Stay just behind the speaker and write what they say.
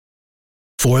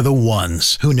For the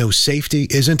ones who know safety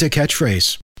isn't a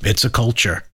catchphrase, it's a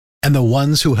culture. And the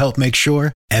ones who help make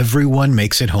sure everyone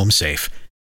makes it home safe.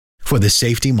 For the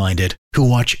safety-minded who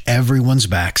watch everyone's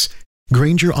backs,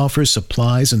 Grainger offers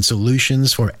supplies and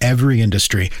solutions for every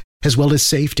industry, as well as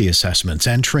safety assessments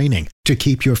and training to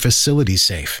keep your facilities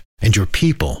safe and your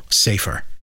people safer.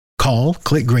 Call,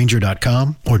 click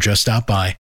Grainger.com, or just stop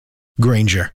by.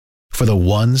 Grainger, for the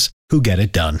ones who get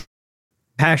it done.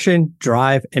 Passion,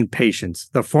 drive, and patience.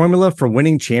 The formula for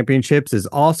winning championships is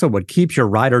also what keeps your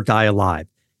ride or die alive.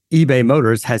 eBay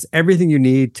Motors has everything you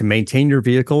need to maintain your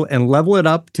vehicle and level it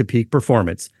up to peak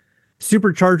performance.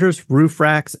 Superchargers, roof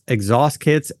racks, exhaust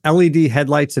kits, LED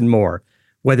headlights, and more.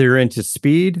 Whether you're into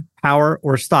speed, power,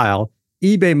 or style,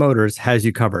 eBay Motors has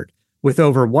you covered. With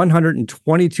over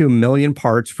 122 million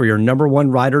parts for your number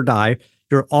one ride or die,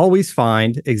 you'll always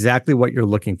find exactly what you're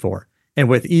looking for. And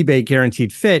with eBay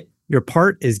Guaranteed Fit, your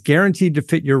part is guaranteed to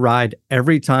fit your ride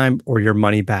every time or your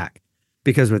money back.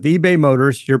 Because with eBay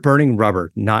Motors, you're burning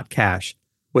rubber, not cash.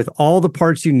 With all the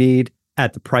parts you need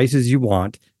at the prices you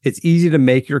want, it's easy to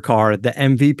make your car the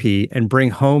MVP and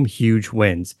bring home huge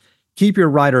wins. Keep your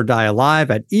ride or die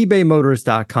alive at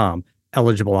ebaymotors.com.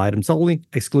 Eligible items only.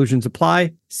 Exclusions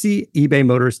apply. See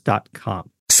ebaymotors.com.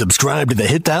 Subscribe to the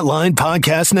Hit That Line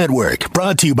Podcast Network,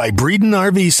 brought to you by Breeden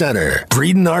RV Center.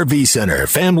 Breeden RV Center,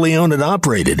 family owned and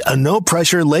operated, a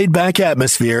no-pressure, laid-back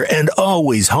atmosphere, and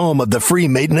always home of the free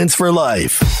maintenance for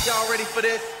life. Y'all ready for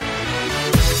this?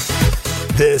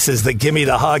 This is the Gimme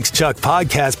the Hogs Chuck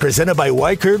podcast presented by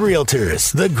Weichert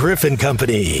Realtors, the Griffin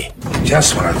Company.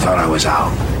 Just when I thought I was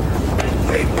out,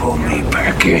 they pulled me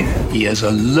back in. He is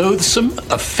a loathsome,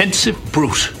 offensive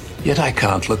brute. Yet I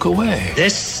can't look away.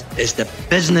 This is the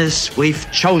business we've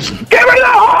chosen. Give me the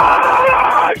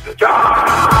Hogs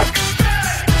Chuck!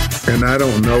 And I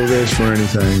don't know this for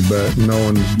anything, but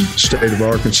knowing the state of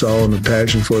Arkansas and the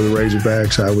passion for the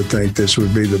Razorbacks, I would think this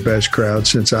would be the best crowd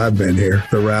since I've been here.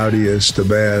 The rowdiest, the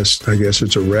best. I guess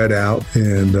it's a red out.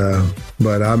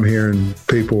 But I'm hearing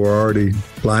people are already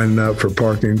lining up for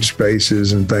parking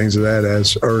spaces and things of that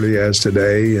as early as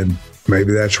today. And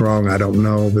maybe that's wrong. I don't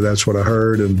know, but that's what I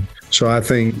heard. And so I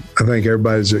think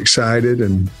everybody's excited,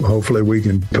 and hopefully we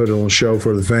can put on a show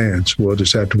for the fans. We'll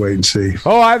just have to wait and see.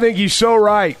 Oh, I think he's so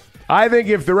right. I think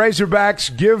if the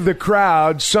Razorbacks give the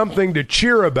crowd something to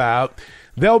cheer about,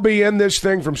 they'll be in this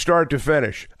thing from start to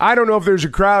finish. I don't know if there's a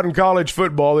crowd in college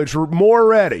football that's more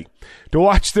ready to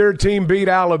watch their team beat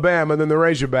Alabama than the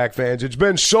Razorback fans. It's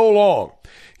been so long.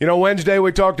 You know, Wednesday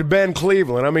we talked to Ben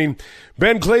Cleveland. I mean,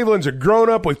 Ben Cleveland's a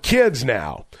grown-up with kids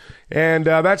now. And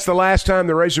that's the last time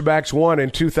the Razorbacks won in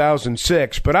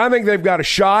 2006. But I think they've got a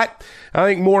shot. I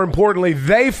think more importantly,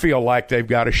 they feel like they've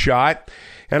got a shot.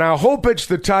 And I hope it's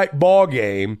the type ball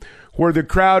game where the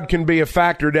crowd can be a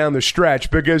factor down the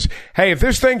stretch. Because, hey, if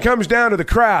this thing comes down to the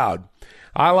crowd,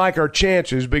 I like our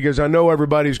chances because I know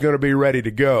everybody's going to be ready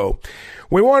to go.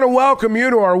 We want to welcome you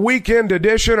to our weekend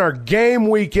edition, our game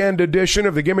weekend edition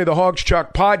of the Gimme the Hogs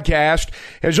Chuck podcast.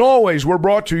 As always, we're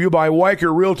brought to you by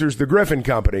Weichert Realtors, the Griffin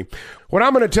Company. What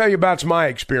I'm going to tell you about is my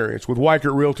experience with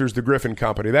Weichert Realtors, the Griffin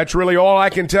Company. That's really all I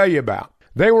can tell you about.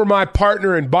 They were my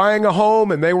partner in buying a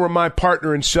home, and they were my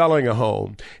partner in selling a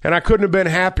home. And I couldn't have been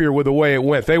happier with the way it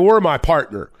went. They were my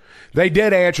partner. They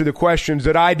did answer the questions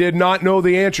that I did not know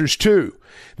the answers to.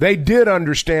 They did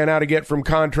understand how to get from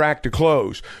contract to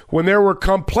close. When there were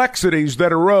complexities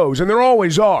that arose, and there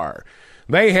always are,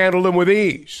 they handled them with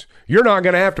ease. You're not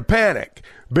going to have to panic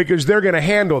because they're going to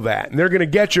handle that, and they're going to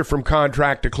get you from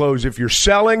contract to close. If you're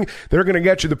selling, they're going to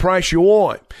get you the price you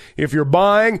want. If you're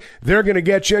buying, they're going to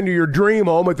get you into your dream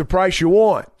home at the price you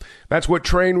want. That's what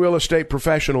trained real estate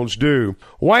professionals do.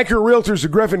 Weichert Realtors, the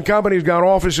Griffin Company's got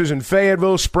offices in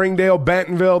Fayetteville, Springdale,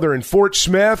 Bentonville. They're in Fort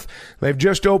Smith. They've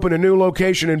just opened a new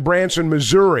location in Branson,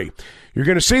 Missouri. You're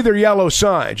going to see their yellow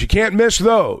signs. You can't miss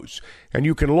those. And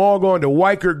you can log on to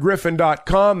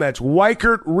WeichertGriffin.com. That's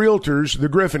Weichert Realtors, the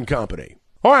Griffin Company.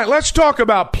 All right, let's talk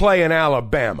about play in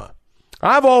Alabama.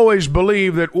 I've always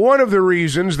believed that one of the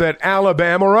reasons that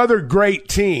Alabama or other great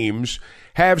teams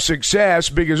have success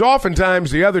because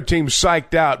oftentimes the other team's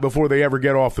psyched out before they ever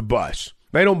get off the bus.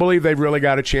 They don't believe they've really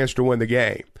got a chance to win the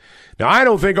game. Now, I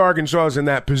don't think Arkansas is in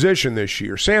that position this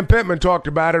year. Sam Pittman talked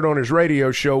about it on his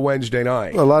radio show Wednesday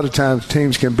night. A lot of times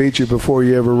teams can beat you before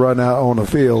you ever run out on a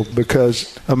field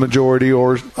because a majority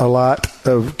or a lot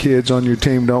of kids on your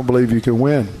team don't believe you can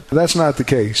win. That's not the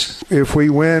case. If we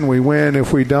win, we win.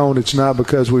 If we don't, it's not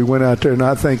because we went out there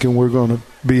not thinking we're going to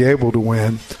be able to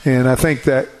win. And I think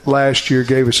that last year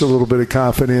gave us a little bit of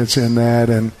confidence in that.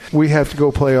 And we have to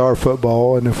go play our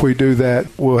football. And if we do that,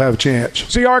 we'll have a chance.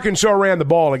 See, Arkansas ran the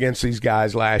ball against these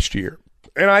guys last year.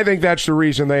 And I think that's the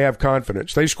reason they have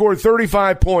confidence. They scored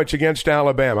 35 points against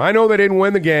Alabama. I know they didn't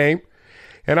win the game,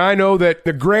 and I know that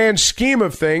the grand scheme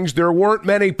of things, there weren't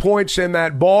many points in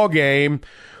that ball game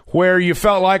where you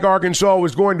felt like Arkansas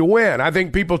was going to win. I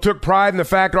think people took pride in the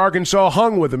fact Arkansas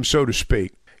hung with them, so to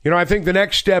speak. I think the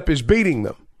next step is beating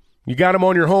them. You got them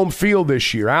on your home field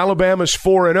this year. Alabama's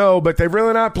 4-0, but they've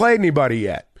really not played anybody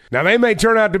yet. Now, they may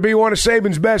turn out to be one of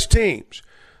Saban's best teams,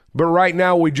 but right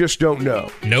now we just don't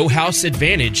know. No House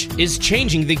Advantage is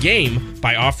changing the game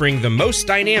by offering the most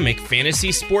dynamic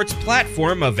fantasy sports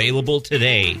platform available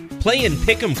today. Play in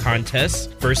pick'em contests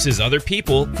versus other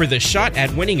people for the shot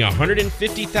at winning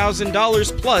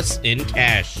 $150,000 plus in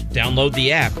cash. Download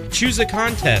the app, choose a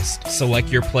contest, select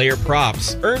your player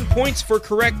props, earn points for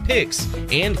correct picks,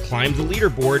 and climb the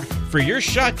leaderboard for your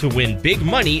shot to win big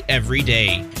money every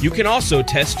day. You can also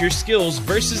test your skills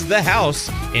versus the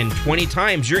house and 20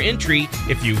 times your entry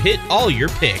if you hit all your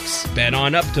picks. Bet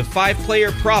on up to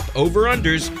 5-player prop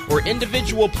over-unders or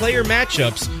individual player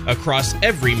matchups across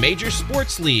every major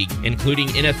sports league, including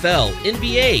NFL,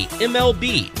 NBA,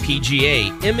 MLB, PGA,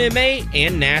 MMA,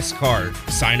 and NASCAR.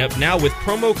 Sign up now with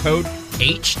promo code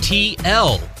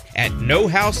HTL at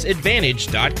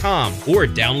nohouseadvantage.com or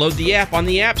download the app on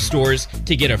the app stores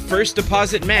to get a first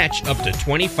deposit match up to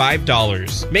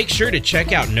 $25. Make sure to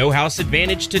check out No House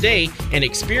Advantage today and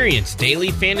experience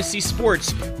daily fantasy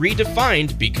sports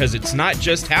redefined, because it's not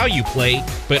just how you play,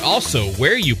 but also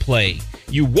where you play.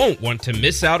 You won't want to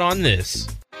miss out on this.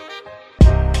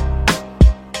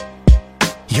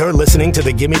 You're listening to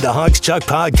the Gimme the Hogs Chuck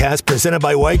podcast presented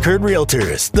by White Curd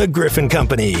Realtors, the Griffin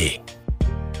Company.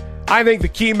 I think the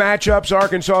key matchups,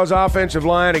 Arkansas's offensive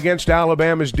line against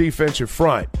Alabama's defensive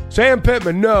front. Sam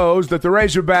Pittman knows that the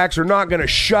Razorbacks are not going to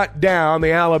shut down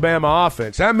the Alabama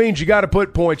offense. That means you got to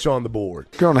put points on the board.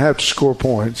 You're going to have to score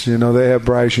points. They have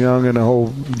Bryce Young and the whole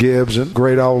Gibbs and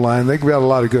great O-line. They've got a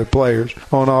lot of good players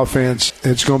on offense.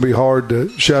 It's going to be hard to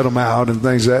shut them out and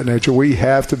things of that nature. We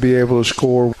have to be able to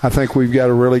score. I think we've got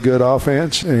a really good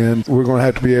offense, and we're going to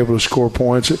have to be able to score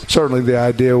points. Certainly the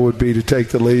idea would be to take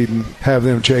the lead and have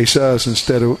them chase us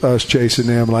instead of us chasing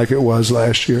them like it was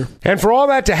last year. And for all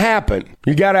that to happen,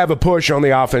 you got to have a push on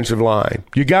the offensive line.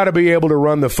 You got to be able to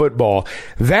run the football.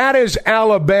 That is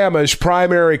Alabama's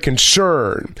primary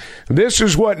concern. This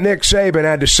is what Nick Saban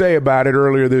had to say about it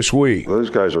earlier this week.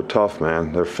 Those guys are tough,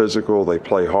 man. They're physical. They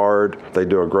play hard. They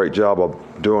do a great job of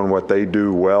doing what they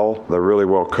do well. They're really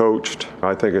well coached.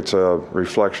 I think it's a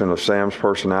reflection of Sam's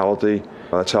personality.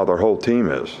 That's how their whole team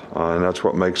is, and that's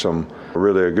what makes them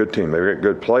really a good team. They've got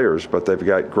good players, but they've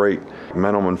got great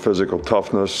mental and physical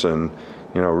toughness and,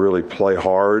 really play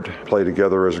hard, play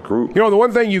together as a group. The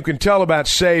one thing you can tell about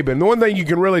Saban, the one thing you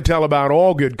can really tell about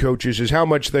all good coaches is how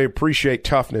much they appreciate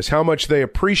toughness, how much they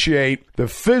appreciate the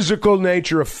physical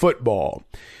nature of football.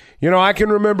 I can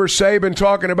remember Saban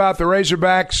talking about the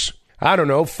Razorbacks,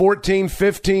 14,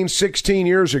 15, 16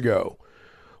 years ago,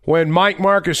 when Mike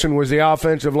Markison was the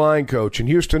offensive line coach and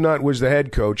Houston Nutt was the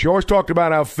head coach. He always talked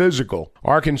about how physical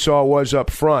Arkansas was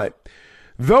up front.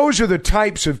 Those are the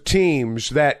types of teams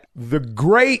that the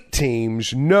great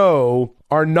teams know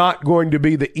are not going to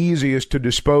be the easiest to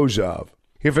dispose of.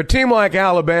 If a team like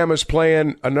Alabama's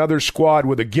playing another squad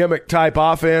with a gimmick-type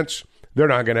offense, they're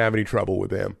not going to have any trouble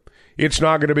with them. It's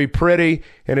not going to be pretty,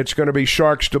 and it's going to be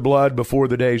sharks to blood before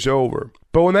the day's over.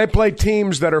 But when they play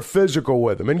teams that are physical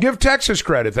with them, and give Texas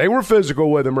credit, they were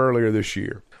physical with them earlier this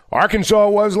year. Arkansas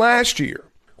was last year.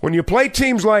 When you play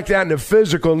teams like that in a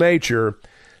physical nature,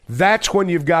 that's when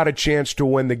you've got a chance to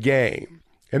win the game.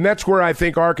 And that's where I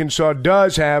think Arkansas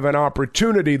does have an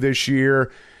opportunity this year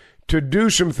to do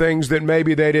some things that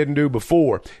maybe they didn't do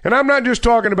before. And I'm not just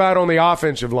talking about on the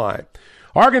offensive line.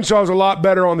 Arkansas is a lot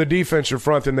better on the defensive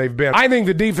front than they've been. I think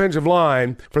the defensive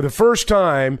line, for the first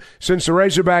time since the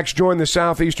Razorbacks joined the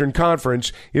Southeastern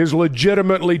Conference, is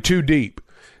legitimately too deep.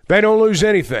 They don't lose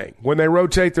anything when they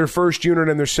rotate their first unit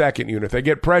and their second unit. They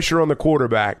get pressure on the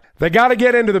quarterback. They got to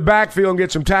get into the backfield and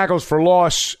get some tackles for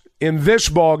loss in this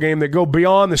ball game that go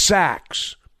beyond the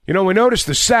sacks. We notice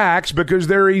the sacks because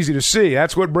they're easy to see.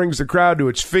 That's what brings the crowd to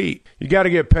its feet. You got to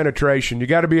get penetration. You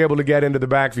got to be able to get into the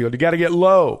backfield. You got to get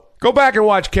low. Go back and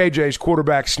watch KJ's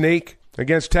quarterback sneak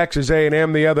against Texas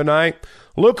A&M the other night.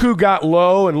 Look who got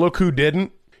low and look who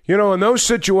didn't. In those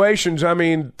situations,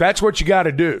 that's what you got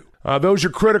to do. Those are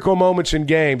critical moments in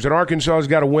games, and Arkansas has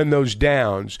got to win those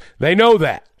downs. They know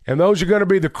that. And those are going to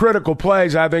be the critical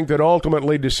plays, I think, that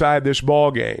ultimately decide this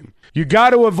ball game. You got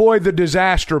to avoid the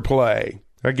disaster play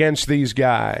against these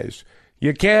guys.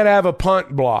 You can't have a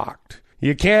punt blocked.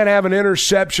 You can't have an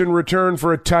interception return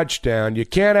for a touchdown. You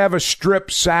can't have a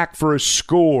strip sack for a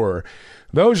score.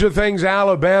 Those are things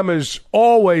Alabama's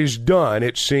always done,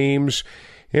 it seems,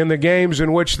 in the games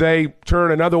in which they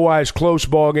turn an otherwise close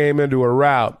ball game into a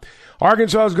rout.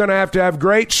 Arkansas is going to have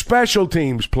great special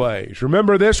teams plays.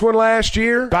 Remember this one last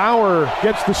year? Bauer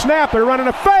gets the snap. They're running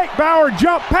a fake. Bauer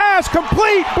jump pass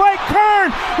complete. Blake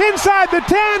Kern inside the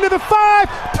 10 to the 5.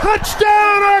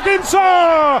 Touchdown,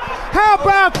 Arkansas! How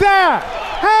about that?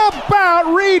 How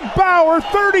about Reed Bauer,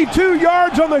 32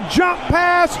 yards on the jump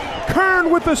pass.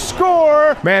 Kern with the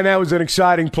score. Man, that was an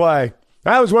exciting play.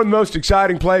 That was one of the most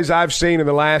exciting plays I've seen in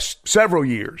the last several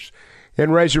years in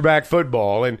Razorback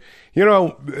football. And, you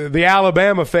know, the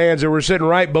Alabama fans that were sitting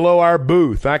right below our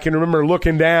booth, I can remember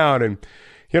looking down and,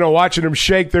 you know, watching them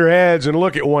shake their heads and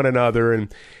look at one another.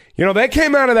 And, you know, they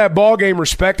came out of that ball game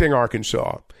respecting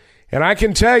Arkansas. And I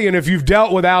can tell you, and if you've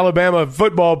dealt with Alabama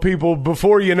football people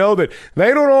before, you know that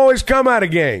they don't always come out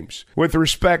of games with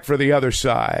respect for the other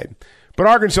side. But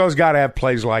Arkansas's got to have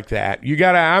plays like that.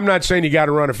 I'm not saying you got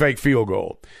to run a fake field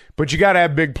goal, but you got to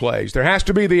have big plays. There has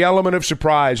to be the element of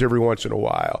surprise every once in a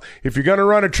while. If you're going to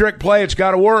run a trick play, it's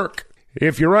got to work.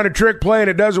 If you run a trick play and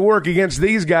it doesn't work against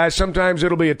these guys, sometimes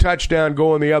it'll be a touchdown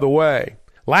going the other way.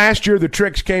 Last year, the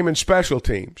tricks came in special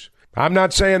teams. I'm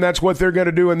not saying that's what they're going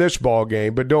to do in this ball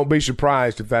game, but don't be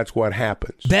surprised if that's what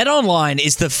happens. BetOnline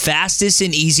is the fastest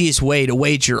and easiest way to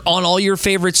wager on all your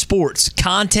favorite sports,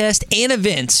 contests, and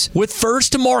events with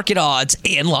first-to-market odds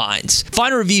and lines.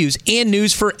 Find reviews and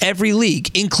news for every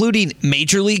league, including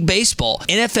Major League Baseball,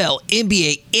 NFL,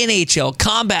 NBA, NHL,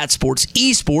 combat sports,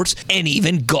 esports, and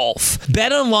even golf.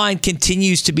 BetOnline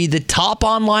continues to be the top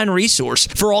online resource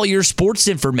for all your sports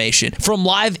information, from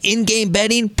live in-game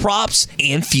betting, props,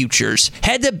 and futures.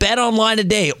 Head to BetOnline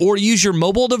today or use your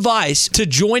mobile device to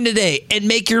join today and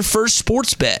make your first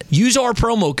sports bet. Use our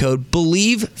promo code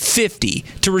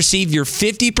BELIEVE50 to receive your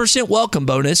 50% welcome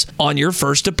bonus on your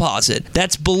first deposit.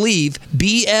 That's BELIEVE,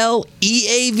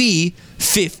 BLEAV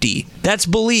 50. That's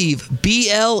BELIEVE,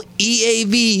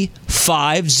 BLEAV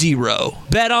 50.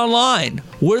 BetOnline,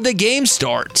 where the game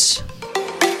starts.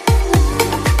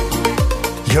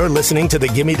 You're listening to the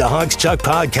Gimme the Hogs Chuck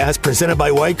podcast presented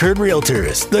by White Curd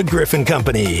Realtors, the Griffin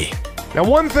Company. Now,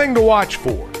 one thing to watch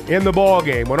for in the ball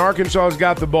game when Arkansas's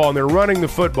got the ball and they're running the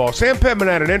football. Sam Pittman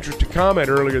had an interesting comment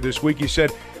earlier this week. He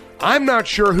said, I'm not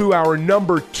sure who our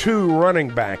number 2 running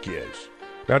back is.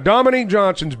 Now, Dominique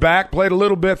Johnson's back, played a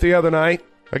little bit the other night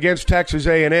against Texas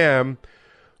A&M,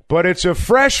 but it's a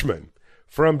freshman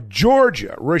from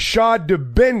Georgia, Rashad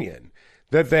Dubinion,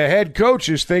 that the head coach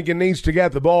is thinking needs to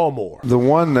get the ball more. The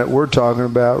one that we're talking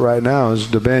about right now is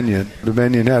Dubinion.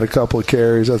 Dubinion had a couple of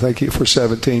carries, I think, for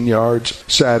 17 yards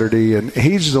Saturday, and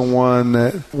he's the one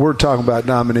that we're talking about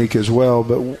Dominique as well,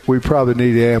 but we probably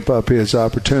need to amp up his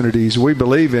opportunities. We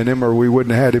believe in him, or we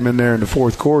wouldn't have had him in there in the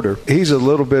fourth quarter. He's a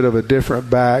little bit of a different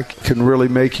back, can really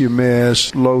make you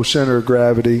miss, low center of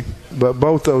gravity. But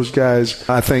both those guys,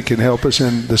 I think, can help us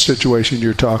in the situation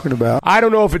you're talking about. I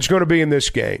don't know if it's going to be in this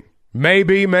game.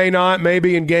 Maybe, may not,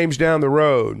 maybe in games down the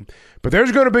road. But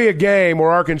there's going to be a game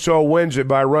where Arkansas wins it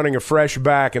by running a fresh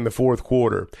back in the fourth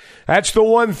quarter. That's the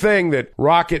one thing that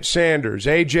Rocket Sanders,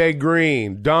 A.J.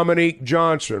 Green, Dominique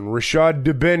Johnson, Rashad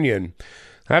Dubinion,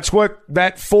 that's what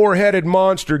that four-headed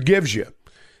monster gives you,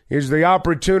 is the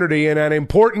opportunity in an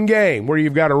important game where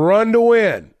you've got to run to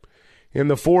win in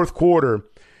the fourth quarter.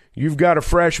 You've got a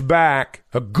fresh back,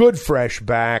 a good fresh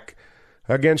back,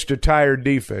 against a tired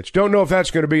defense. Don't know if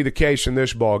that's going to be the case in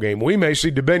this ballgame. We may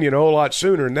see Dubinion a whole lot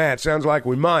sooner than that. Sounds like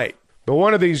we might. But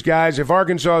one of these guys, if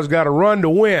Arkansas has got to run to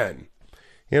win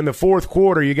in the fourth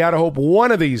quarter, you got to hope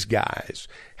one of these guys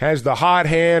has the hot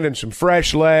hand and some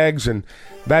fresh legs, and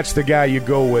that's the guy you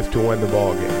go with to win the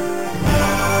ballgame.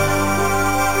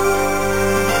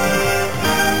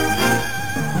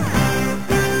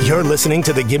 You're listening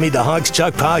to the Gimme the Hogs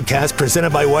Chuck podcast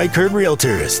presented by White Curd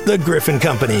Realtors, the Griffin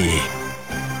Company.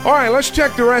 All right, let's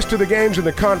check the rest of the games in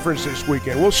the conference this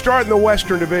weekend. We'll start in the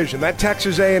Western Division. That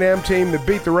Texas A&M team that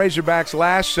beat the Razorbacks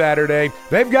last Saturday,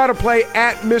 they've got to play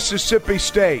at Mississippi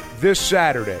State this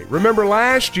Saturday. Remember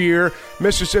last year,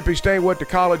 Mississippi State went to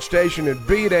College Station and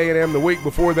beat A&M the week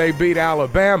before they beat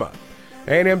Alabama.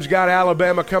 A&M's got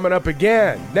Alabama coming up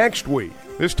again next week.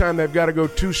 This time they've got to go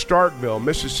to Starkville.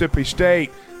 Mississippi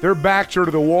State, their backs are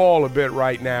to the wall a bit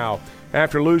right now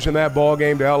after losing that ball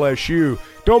game to LSU.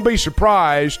 Don't be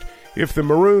surprised if the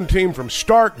Maroon team from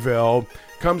Starkville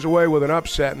comes away with an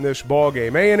upset in this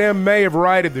ballgame. A&M may have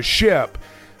righted the ship,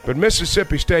 but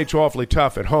Mississippi State's awfully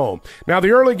tough at home. Now, the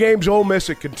early game's Ole Miss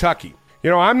at Kentucky. You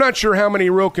know, I'm not sure how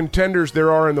many real contenders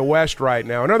there are in the West right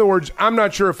now. In other words, I'm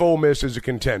not sure if Ole Miss is a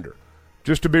contender.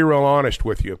 just to be real honest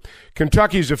with you.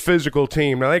 Kentucky's a physical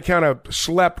team. Now, they kind of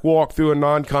walked through a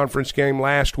non-conference game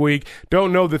last week.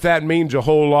 Don't know that means a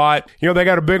whole lot. You know, they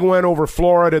got a big win over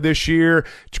Florida this year.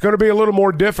 It's going to be a little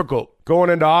more difficult going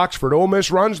into Oxford. Ole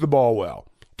Miss runs the ball well.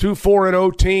 2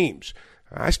 4-0 teams.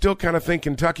 I still kind of think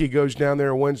Kentucky goes down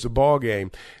there and wins the ball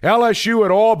game. LSU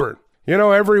at Auburn. You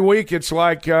know, every week it's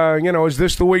like, is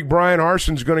this the week Brian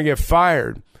Harson's going to get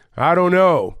fired? I don't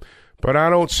know. But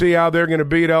I don't see how they're going to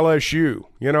beat LSU.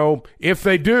 You know, if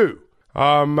they do,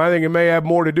 I think it may have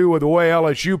more to do with the way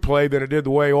LSU played than it did the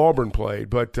way Auburn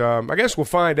played. But I guess we'll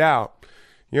find out.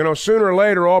 You know, sooner or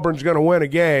later, Auburn's going to win a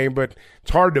game, but it's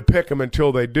hard to pick them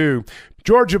until they do.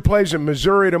 Georgia plays at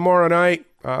Missouri tomorrow night.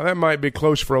 That might be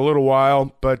close for a little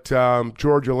while, but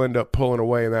Georgia will end up pulling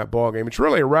away in that ballgame. It's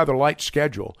really a rather light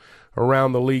schedule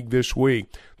around the league this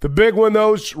week. The big one,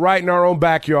 though, is right in our own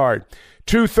backyard.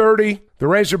 2:30, the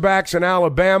Razorbacks in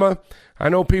Alabama. I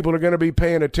know people are going to be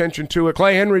paying attention to it.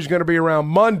 Clay Henry's going to be around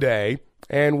Monday,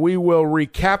 and we will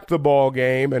recap the ball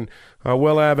game, and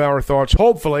we'll have our thoughts,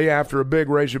 hopefully, after a big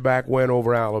Razorback win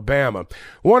over Alabama.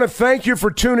 I want to thank you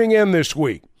for tuning in this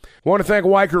week. I want to thank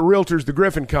Weichert Realtors, the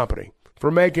Griffin Company,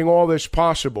 for making all this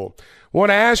possible. I want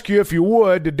to ask you, if you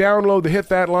would, to download the Hit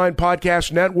That Line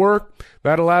Podcast Network.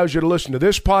 That allows you to listen to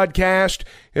this podcast.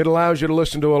 It allows you to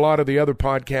listen to a lot of the other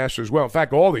podcasts as well. In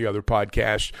fact, all the other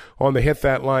podcasts on the Hit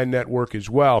That Line Network as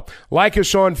well. Like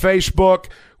us on Facebook.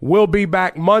 We'll be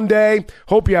back Monday.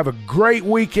 Hope you have a great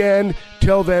weekend.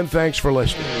 Till then, thanks for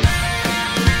listening.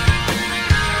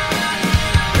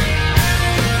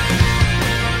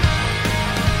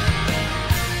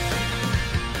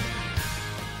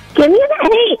 Give me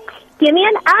an H. Give me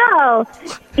an O.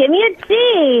 Give me a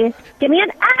G. Give me an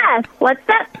S. What's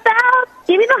that spell?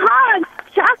 Give me the hogs,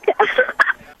 Chuck.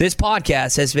 This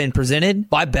podcast has been presented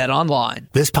by Bet Online.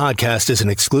 This podcast is an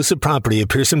exclusive property of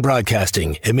Pearson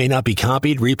Broadcasting. It may not be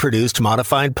copied, reproduced,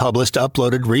 modified, published,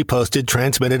 uploaded, reposted,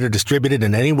 transmitted, or distributed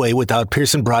in any way without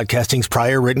Pearson Broadcasting's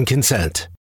prior written consent.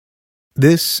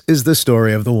 This is the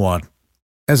story of the one.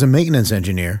 As a maintenance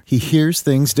engineer, he hears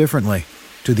things differently.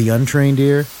 To the untrained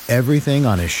ear, everything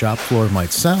on his shop floor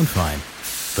might sound fine,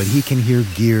 but he can hear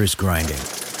gears grinding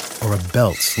or a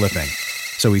belt slipping.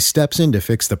 So he steps in to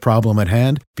fix the problem at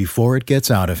hand before it gets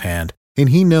out of hand. And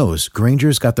he knows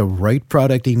Grainger's got the right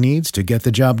product he needs to get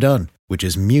the job done, which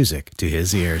is music to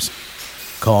his ears.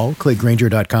 Call, click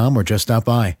Grainger.com, or just stop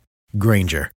by.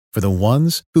 Grainger, for the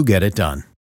ones who get it done.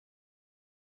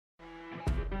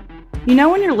 You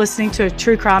know when you're listening to a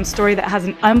true crime story that has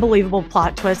an unbelievable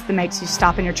plot twist that makes you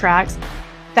stop in your tracks?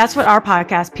 That's what our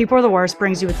podcast, People Are the Worst,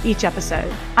 brings you with each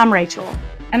episode. I'm Rachel.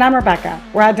 And I'm Rebecca.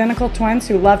 We're identical twins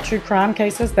who love true crime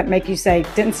cases that make you say,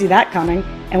 didn't see that coming,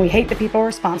 and we hate the people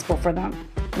responsible for them.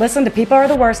 Listen to People Are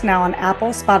the Worst now on Apple,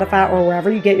 Spotify, or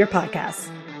wherever you get your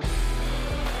podcasts.